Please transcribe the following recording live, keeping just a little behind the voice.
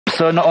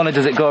So not only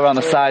does it go around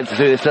the sides to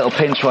do this little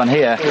pinch one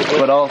here,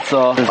 but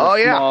also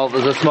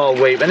there's a small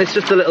weep. And it's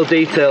just the little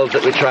details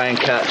that we try and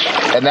catch.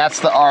 And that's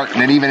the art,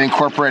 and even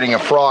incorporating a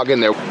frog in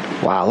there.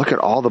 Wow, look at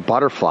all the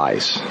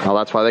butterflies. Oh,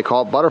 that's why they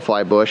call it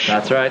butterfly bush.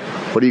 That's right.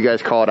 What do you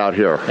guys call it out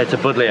here? It's a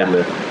buddleia.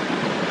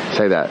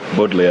 Say that.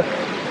 Buddleia.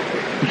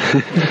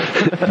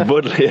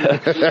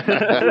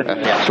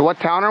 Buddleia. So what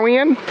town are we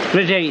in?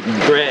 Great Eton.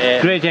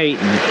 Great Eton.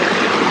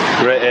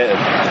 Great Eton.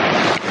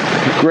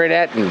 Great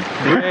Eton.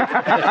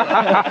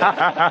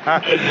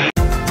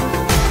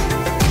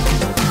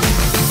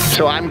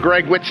 So I'm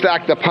Greg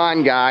Wittstock, the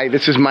Pond Guy.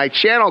 This is my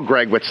channel,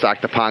 Greg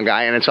Wittstock, the Pond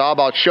Guy, and it's all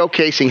about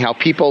showcasing how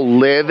people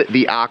live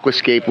the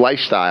aquascape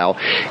lifestyle.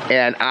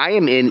 And I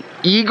am in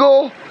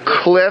Eagle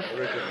Cliff,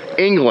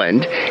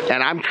 England,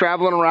 and I'm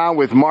traveling around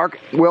with Mark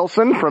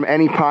Wilson from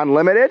Any Pond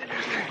Limited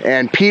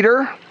and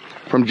Peter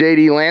from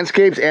JD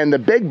Landscapes and the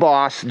big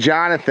boss,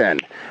 Jonathan.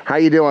 How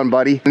you doing,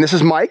 buddy? And this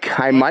is Mike.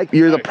 Hi, Mike.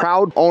 You're the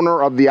proud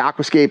owner of the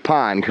Aquascape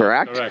Pond,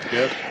 correct? Correct,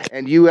 yes.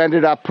 And you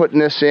ended up putting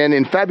this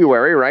in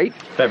February, right?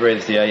 February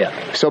this year,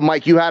 yeah. So,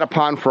 Mike, you had a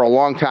pond for a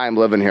long time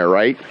living here,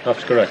 right?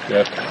 That's correct,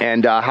 yes.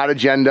 And how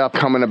did you end up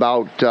coming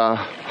about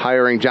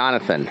hiring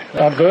Jonathan?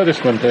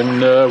 Advertisement in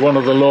one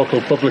of the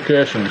local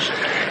publications.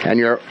 And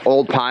your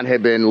old pond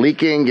had been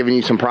leaking, giving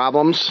you some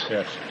problems?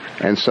 Yes.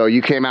 And so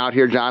you came out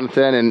here,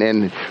 Jonathan,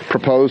 and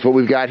proposed what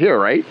we've got here,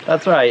 right?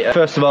 That's right.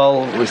 First of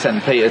all, we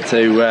sent Peter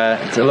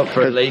to look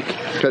for a leak.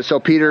 So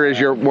Peter is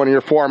one of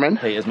your foremen?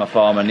 Peter's my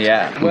foreman,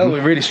 yeah. Well, we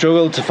really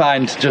struggled to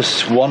find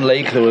just one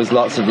leak. There was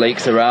lots of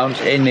leaks around.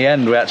 In the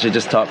end, we actually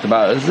just talked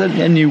about it as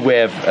a new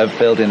way of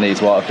building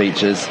these water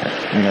features.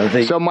 You know,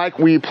 So, Mike,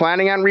 were you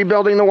planning on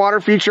rebuilding the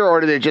water feature, or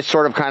did it just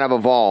sort of kind of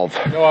evolve?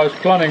 No, I was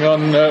planning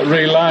on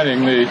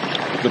relining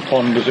the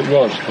pond as it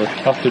was, but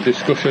after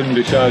discussion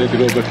decided to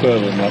go a bit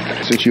further than that.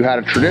 Since you had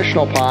a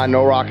traditional pond,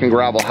 no rock and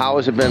gravel, how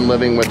has it been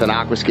living with an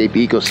aquascape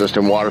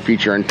ecosystem water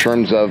feature in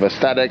terms of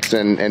aesthetics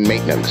and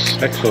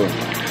maintenance? Excellent.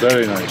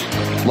 Very nice.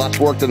 Less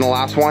work than the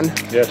last one?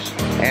 Yes.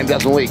 And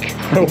doesn't leak?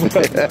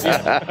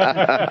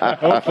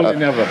 Hopefully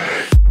never.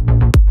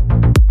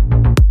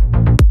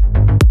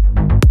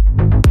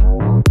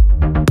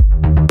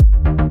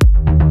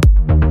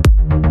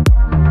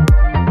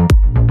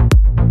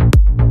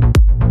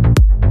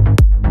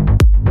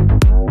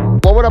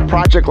 What would a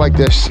project like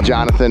this,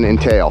 Jonathan,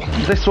 entail?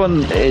 This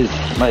one is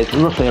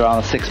roughly around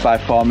a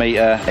 6x4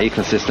 metre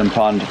ecosystem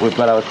pond. We've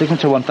got our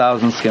signature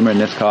 1000 skimmer in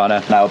this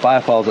corner. Now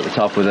biofalls at the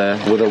top with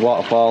a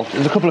waterfall.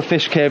 There's a couple of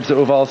fish caves that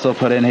we've also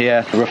put in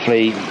here,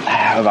 roughly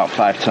about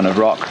 5 tonne of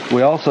rock.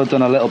 We also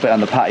done a little bit on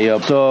the patio.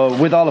 So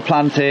with all the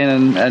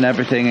planting and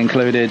everything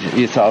included,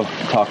 you're sort of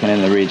talking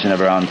in the region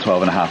of around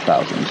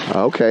 12,500.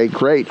 Okay,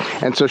 great.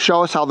 And so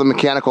show us how the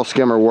mechanical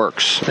skimmer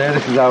works. So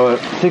this is our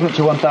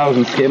signature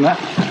 1000 skimmer.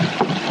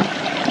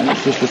 And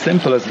it's just as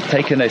simple as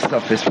taking this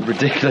off this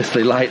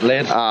ridiculously light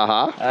lid.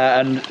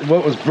 And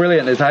what was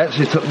brilliant is I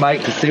actually took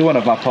Mike to see one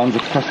of my ponds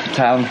across the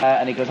town,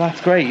 and he goes,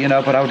 "That's great, you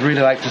know, but I would really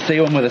like to see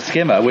one with a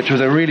skimmer," which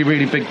was a really,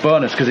 really big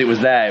bonus because it was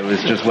there. It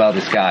was just well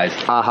disguised.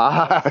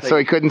 So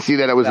he couldn't see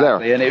that it was there.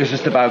 And it was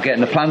just about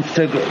getting the plants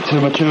to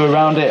mature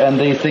around it, and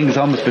these things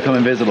almost become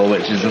invisible,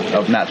 which is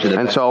of naturally.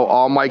 And so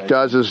all Mike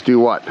does is do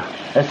what?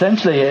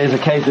 Essentially, it is a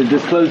case of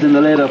just closing the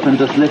lid up and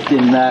just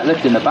lifting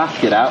the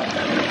basket out,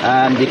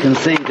 and you can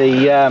see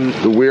the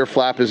weir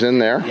flap is in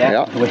there.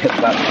 Yeah, weir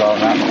flap's on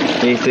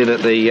that. You see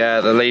that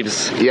the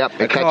leaves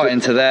it caught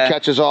into there.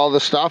 Catches all the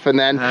stuff, and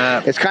then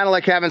it's kind of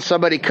like having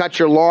somebody cut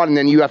your lawn, and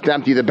then you have to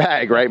empty the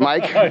bag, right,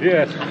 Mike?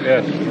 Yes,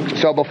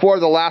 yes. So before,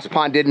 the last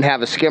pond didn't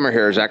have a skimmer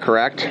here, is that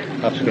correct?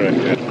 That's correct.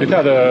 It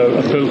had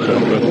a filter,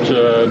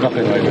 but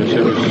nothing like this.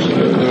 There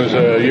was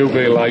a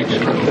UV light.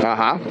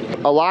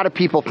 A lot of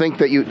people think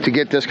that to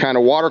get this kind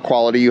of water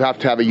quality, you have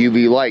to have a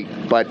UV light,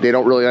 but they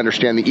don't really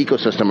understand the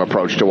ecosystem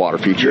approach to water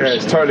features.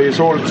 Yeah, it's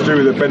all to do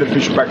with the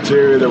beneficial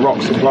bacteria, the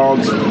rocks, the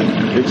plants.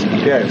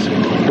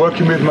 It's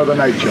working with Mother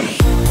Nature.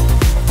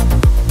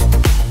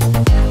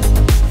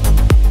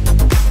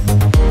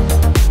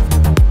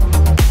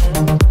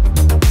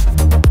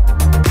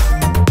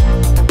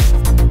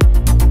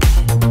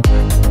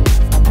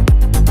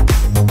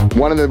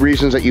 One of the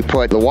reasons that you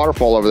put the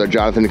waterfall over there,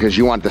 Jonathan, because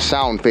you want the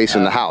sound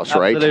facing the house,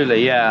 right?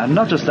 Absolutely, yeah.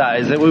 Not just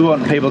that, is that we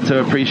want people to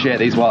appreciate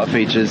these water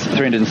features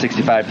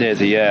 365 days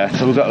a year.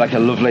 So we've got like a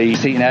lovely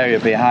seating area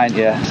behind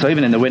you. So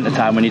even in the winter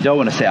time when you don't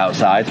want to sit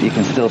outside, you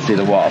can still see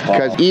the waterfall.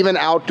 Because even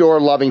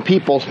outdoor loving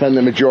people spend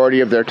the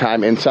majority of their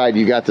time inside.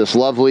 You got this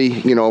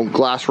lovely,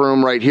 glass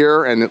room right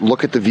here, and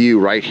look at the view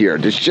right here.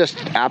 It's just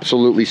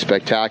absolutely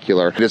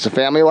spectacular. Does the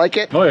family like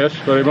it? Oh yes,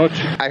 very much.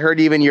 I heard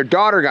even your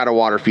daughter got a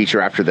water feature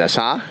after this,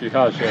 huh? She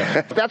has, yeah.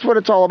 That's what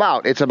it's all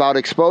about. It's about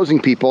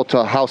exposing people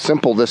to how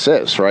simple this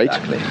is, right?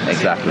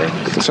 Exactly.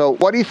 So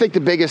what do you think the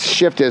biggest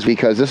shift is?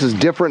 Because this is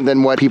different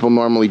than what people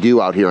normally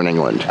do out here in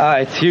England.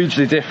 It's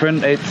hugely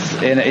different.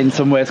 It's in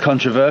some ways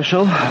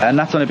controversial, and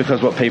that's only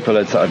because what people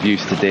are sort of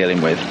used to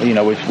dealing with. You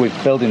know,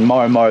 we're building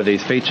more and more of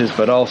these features,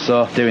 but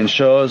also doing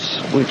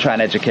shows. We try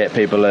and educate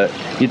people that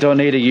you don't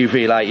need a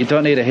UV light, you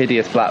don't need a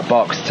hideous black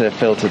box to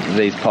filter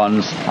these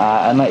ponds.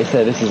 And like you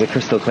say, this is a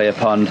crystal clear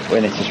pond,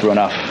 and it's just run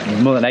off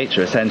Mother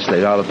Nature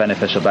essentially, all the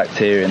beneficial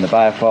bacteria in the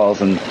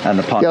biofalls and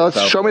the pond. Yeah,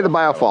 let's show me the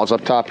biofalls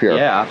up top here.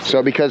 Yeah, absolutely.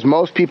 So because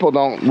most people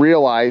don't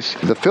realize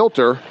the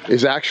filter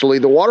is actually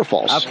the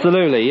waterfalls.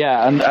 Absolutely,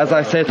 yeah. And as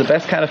I said, the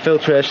best kind of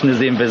filtration is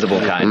the invisible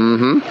kind.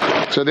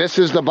 Mm-hmm. So this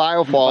is the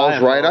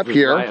biofalls right up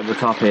here. Right at the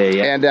top here,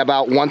 yeah. And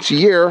about once a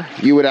year,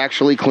 you would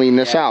actually clean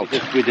this out.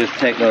 We just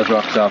take those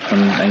rocks off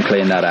and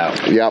clean that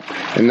out. Yep.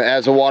 And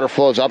as the water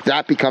flows up,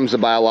 that becomes the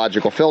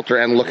biological filter,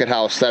 and look at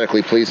how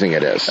aesthetically pleasing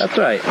it is. That's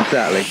right,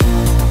 exactly.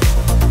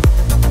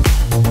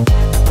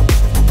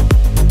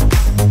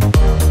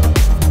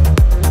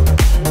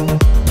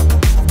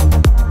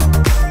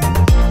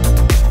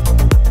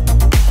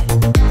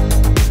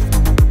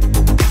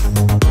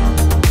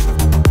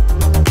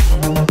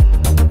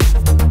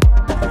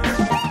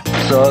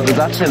 So there's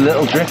actually a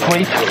little drift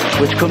weep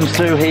which comes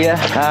through here.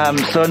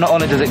 So not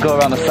only does it go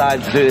around the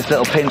sides through this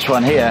little pinch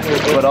one here,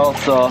 but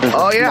also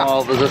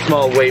there's a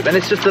small weep, and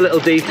it's just the little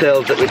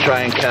details that we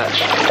try and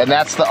catch. And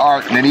that's the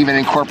art, and even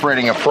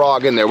incorporating a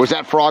frog in there. Was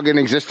that frog an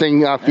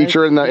existing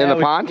feature in the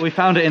pond? We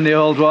found it in the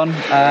old one,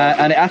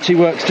 and it actually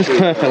works just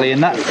perfectly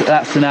in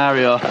that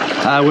scenario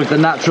with the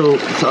natural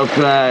sort of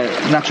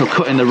natural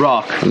cut in the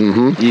rock.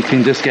 Mm-hmm. You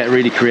can just get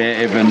really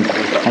creative and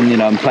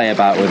play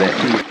about with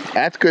it.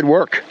 That's good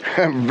work.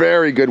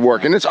 Very good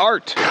work. And it's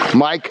art.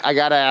 Mike, I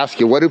got to ask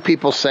you, what do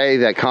people say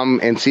that come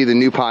and see the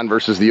new pond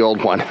versus the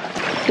old one?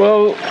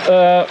 Well,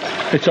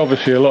 it's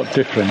obviously a lot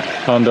different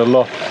and a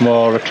lot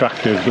more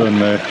attractive than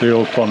the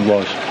old pond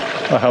was.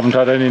 I haven't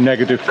had any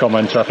negative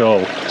comments at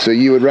all. So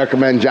you would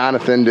recommend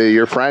Jonathan to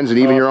your friends and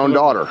even your own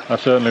daughter? I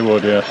certainly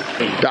would, yes.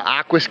 The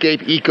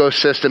aquascape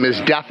ecosystem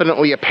is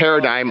definitely a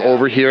paradigm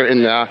over here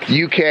in the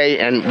UK,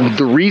 and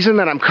the reason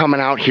that I'm coming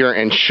out here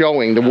and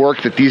showing the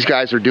work that these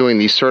guys are doing,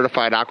 these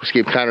certified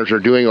aquascape planners are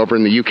doing over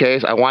in the UK,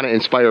 is I want to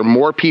inspire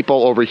more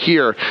people over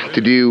here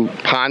to do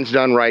ponds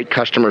done right,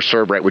 customer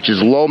served right, which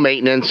is low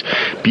maintenance,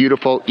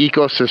 beautiful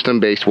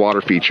ecosystem-based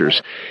water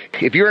features.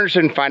 If you're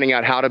interested in finding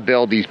out how to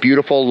build these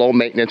beautiful low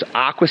maintenance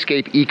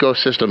aquascape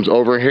ecosystems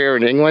over here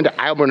in England,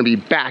 I'm going to be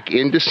back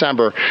in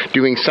December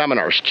doing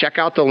seminars. Check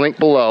out the link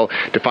below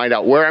to find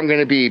out where I'm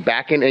going to be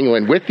back in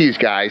England with these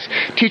guys,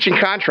 teaching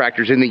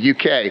contractors in the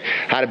UK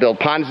how to build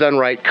ponds done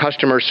right,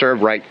 customer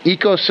served right,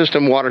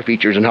 ecosystem water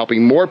features, and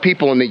helping more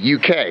people in the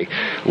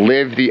UK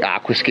live the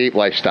aquascape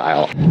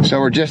lifestyle.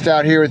 So we're just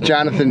out here with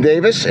Jonathan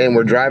Davis, and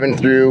we're driving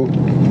through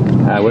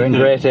we're in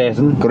Great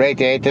Eton. Great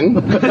Eton.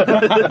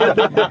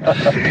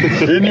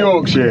 In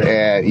Yorkshire.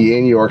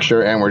 In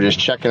Yorkshire, and we're just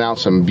checking out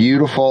some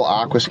beautiful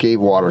aquascape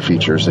water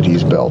features that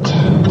he's built.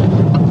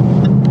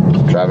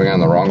 Driving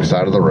on the wrong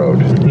side of the road.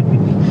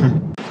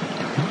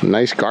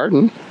 Nice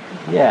garden.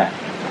 Yeah.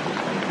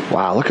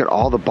 Wow, look at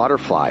all the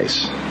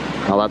butterflies.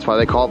 Well, that's why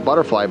they call it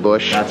butterfly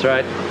bush. That's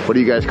right. What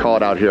do you guys call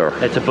it out here?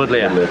 It's a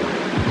buddleia.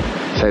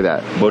 Say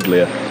that.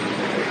 Buddleia.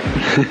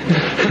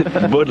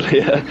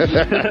 Buddleia.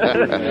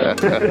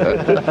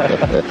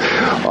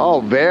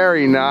 Oh,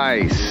 very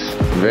nice.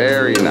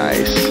 Very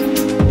nice.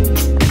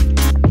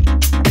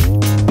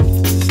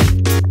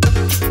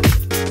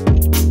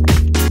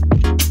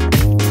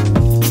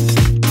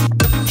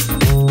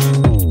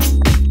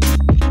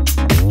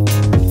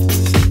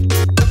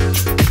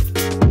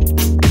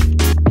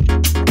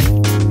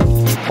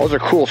 Those are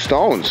cool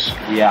stones.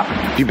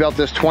 Yeah. You built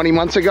this 20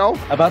 months ago?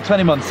 About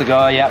 20 months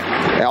ago,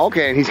 yeah.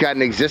 Okay, and he's got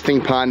an existing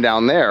pond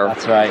down there.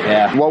 That's right,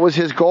 yeah. What was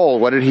his goal?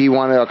 What did he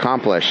want to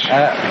accomplish?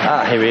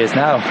 Here he is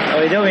now. How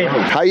are you doing?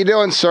 How you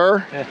doing,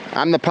 sir? Yeah.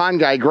 I'm the pond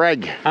guy,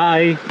 Greg.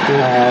 Hi.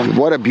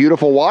 What a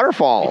beautiful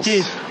waterfalls. It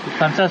is.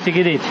 Fantastic,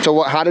 isn't it?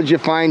 So how did you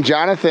find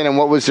Jonathan, and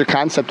what was your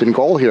concept and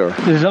goal here?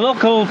 There's a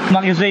local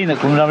magazine that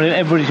comes out in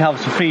everybody's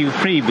house, a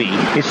freebie.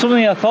 It's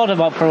something I thought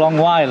about for a long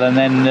while, and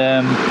then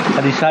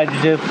I decided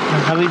to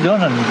have it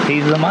done, and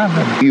he's the man.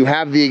 You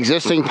have the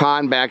existing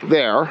pond back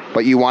there,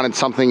 but you wanted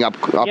something up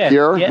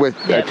here with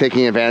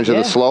taking advantage of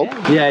the slope?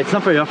 Yeah, it's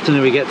not very often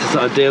we get to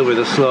sort of deal with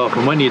a slope,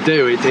 and when you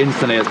do, it's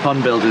instantly, as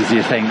pond builders,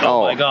 you think,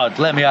 oh my God,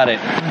 let me at it.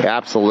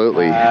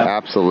 Absolutely,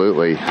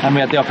 absolutely. And we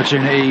had the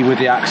opportunity with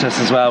the access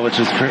as well, which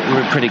was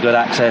pretty good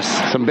access.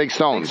 Some big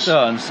stones.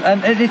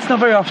 And it's not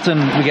very often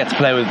we get to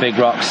play with big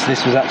rocks.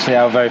 This was actually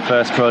our very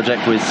first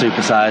project with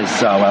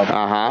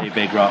supersized,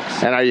 big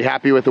rocks. And are you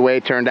happy with the way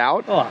it turned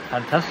out? Oh,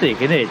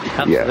 fantastic, isn't it?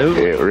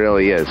 Absolutely. Yeah, it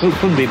really is. It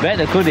couldn't be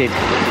better, could it?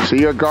 So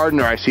you're a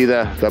gardener. I see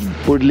the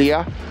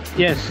buddleia.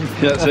 Yes.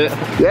 That's it.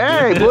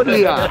 Yay,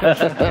 buddleia.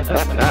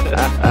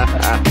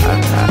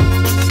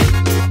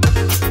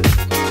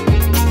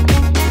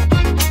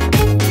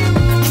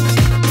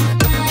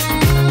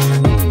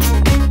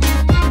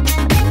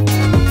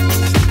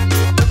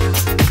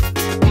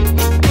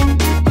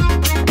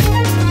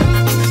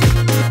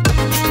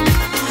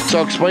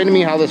 explain to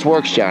me how this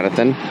works,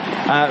 Jonathan.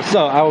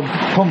 So our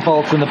pump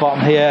vault's in the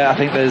bottom here. I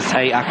think there's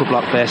a aqua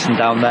block basin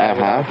down there.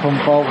 Our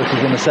pump vault, which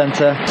is in the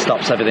centre,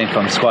 stops everything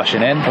from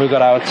squashing in. We've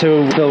got our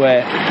 2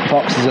 spillway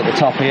boxes at the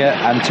top here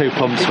and 2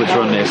 pumps which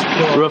run this,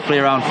 roughly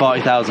around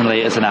 40,000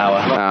 litres an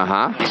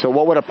hour. So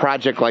what would a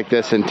project like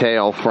this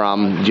entail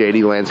from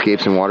JD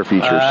Landscapes and Water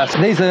Features?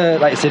 So these are,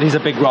 like I said, these are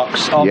big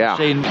rocks, all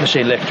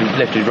machine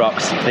lifted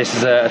rocks. This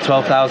is a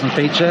 12,000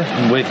 feature,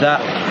 and with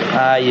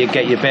that you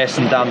get your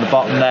basin down the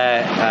bottom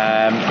there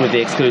with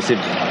the exclusive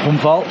pump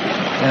vault,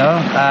 you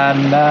know,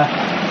 and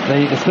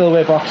the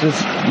spillway boxes,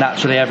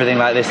 naturally everything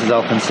like this is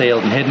all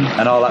concealed and hidden,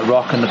 and all that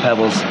rock and the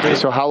pebbles.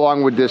 So how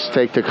long would this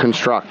take to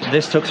construct?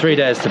 This took 3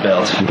 days to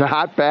build.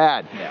 Not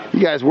bad. You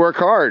guys work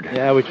hard.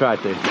 Yeah, we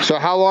tried to. So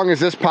how long has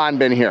this pond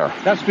been here?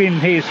 That's been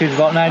here since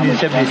about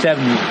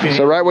 1977.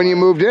 So right when you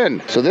moved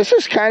in. So this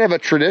is kind of a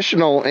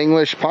traditional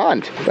English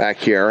pond back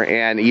here,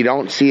 and you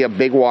don't see a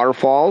big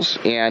waterfalls,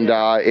 and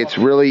it's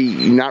really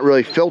not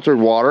really filtered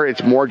water.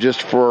 It's more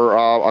just for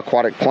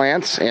aquatic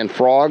plants and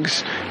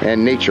frogs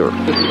and nature.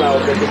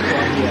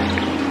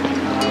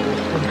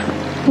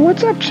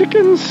 What's up,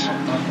 chickens?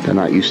 They're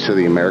not used to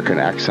the American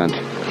accent.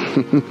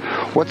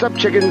 What's up,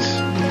 chickens?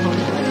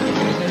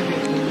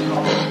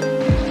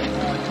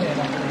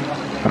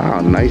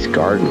 Oh, nice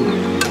garden.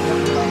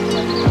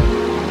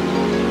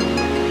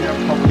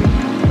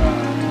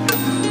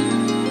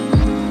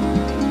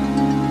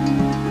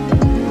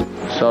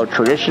 So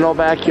traditional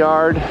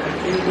backyard,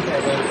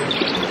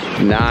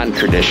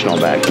 non-traditional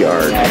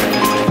backyard.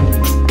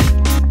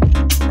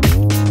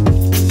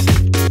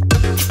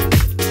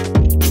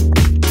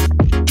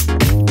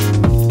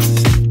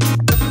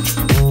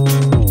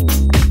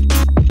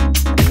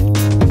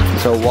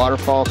 So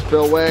waterfall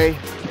spillway,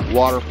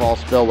 waterfall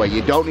spillway.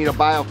 You don't need a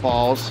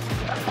biofalls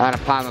on a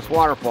pondless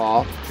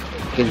waterfall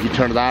because you can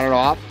turn it on and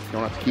off. You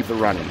don't have to keep it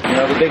running. You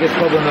know, the biggest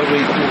problem that we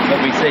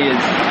see is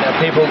that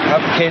people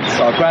have kids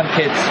or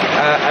grandkids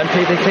and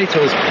they say to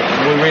us,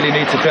 we really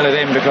need to fill it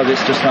in because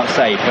it's just not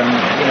safe. And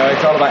you know,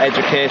 it's all about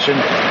education.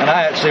 And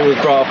I actually was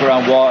brought up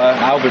around water.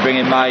 I'll be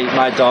bringing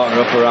my daughter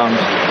up around,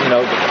 you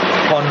know,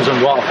 ponds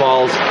and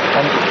waterfalls,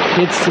 and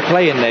kids to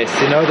play in this.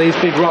 You know, these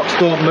big rocks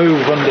don't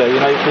move under. You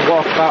know, you can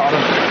walk about on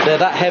them. They're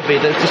that heavy.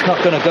 They're just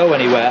not going to go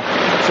anywhere.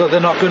 So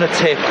they're not going to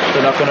tip.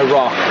 They're not going to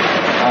rock.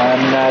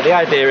 And the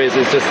idea is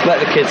just let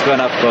the kids go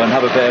and have fun,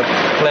 have a bit of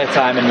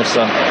playtime in the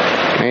sun.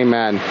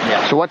 Amen.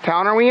 Yeah. So what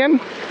town are we in?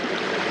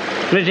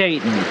 Great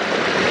Eton.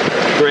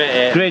 Great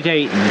Eton. Great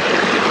Eton.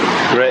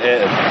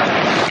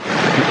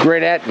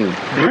 Great Eton.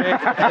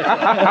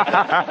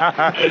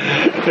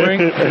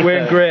 Great Eton. We're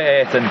in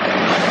Great Eton.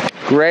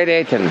 Great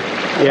Eton.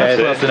 Yeah,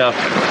 close enough.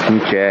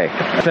 Okay.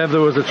 If ever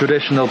there was a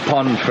traditional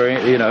pond for,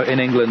 you know, in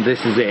England,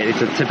 this is it.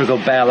 It's a typical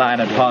bare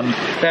linered pond.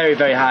 Very,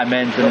 very high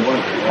maintenance.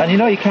 And you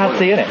know, you can't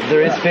see in it.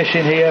 There is fish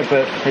in here,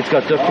 but it's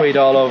got duckweed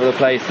all over the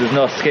place. There's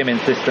no skimming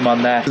system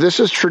on there. This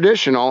is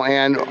traditional,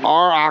 and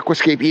our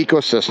aquascape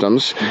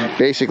ecosystems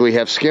basically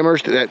have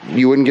skimmers that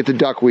you wouldn't get the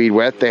duckweed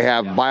with. They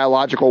have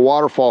biological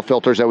waterfall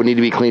filters that would need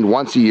to be cleaned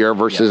once a year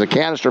versus a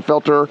canister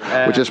filter,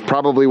 which is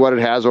probably what it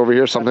has over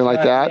here, something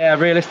like that. Yeah,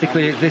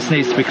 realistically, this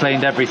needs to be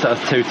cleaned every sort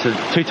of 2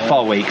 to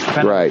 4 weeks,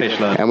 depending on the fish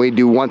load. And we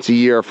do once a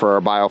year for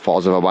our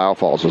biofalls if a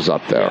biofalls was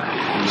up there.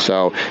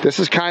 So this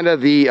is kind of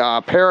the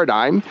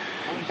paradigm,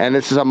 and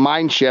this is a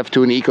mind shift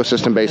to an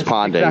ecosystem-based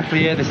ponding.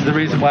 Exactly, yeah. This is the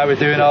reason why we're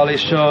doing all these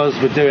shows.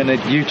 We're doing the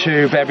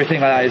YouTube, everything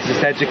like that. It's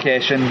just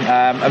education.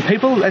 And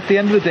people, at the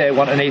end of the day,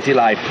 want an easy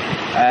life.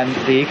 And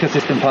the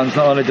ecosystem ponds,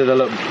 not only do they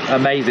look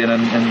amazing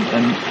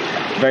and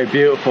very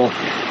beautiful,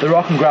 the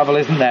rock and gravel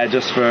isn't there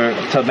just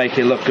to make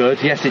it look good.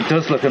 Yes, it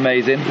does look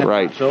amazing,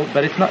 natural,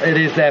 but it's not. It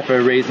is there for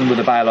a reason with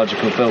the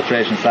biological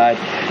filtration side,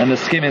 and the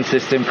skimming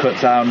system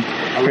cuts down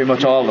pretty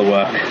much all the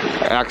work.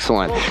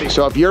 Excellent.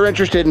 So if you're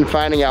interested in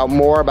finding out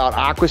more about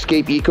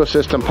aquascape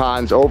ecosystem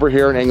ponds over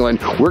here in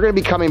England, we're going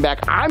to be coming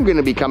back. I'm going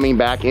to be coming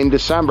back in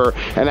December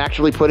and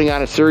actually putting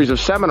on a series of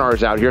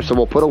seminars out here. So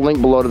we'll put a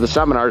link below to the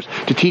seminars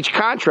to teach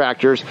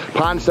contractors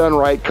ponds done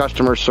right,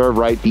 customers served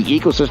right, the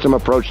ecosystem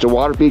approach to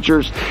water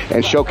features,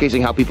 and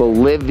showcasing how people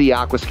live the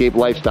aquascape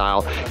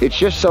lifestyle. It's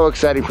just so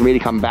exciting for me to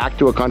come back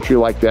to a country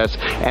like this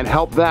and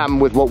help them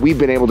with what we've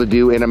been able to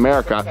do in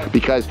America,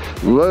 because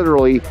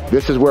literally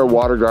this is where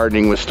water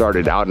gardening was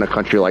started, out in a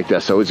country like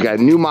this. So it's got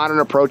new modern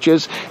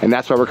approaches, and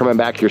that's why we're coming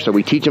back here. So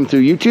we teach them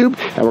through YouTube,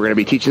 and we're going to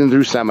be teaching them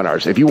through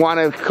seminars. If you want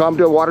to come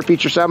to a water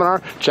feature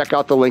seminar, check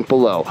out the link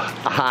below.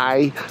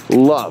 I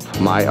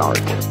love my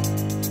art.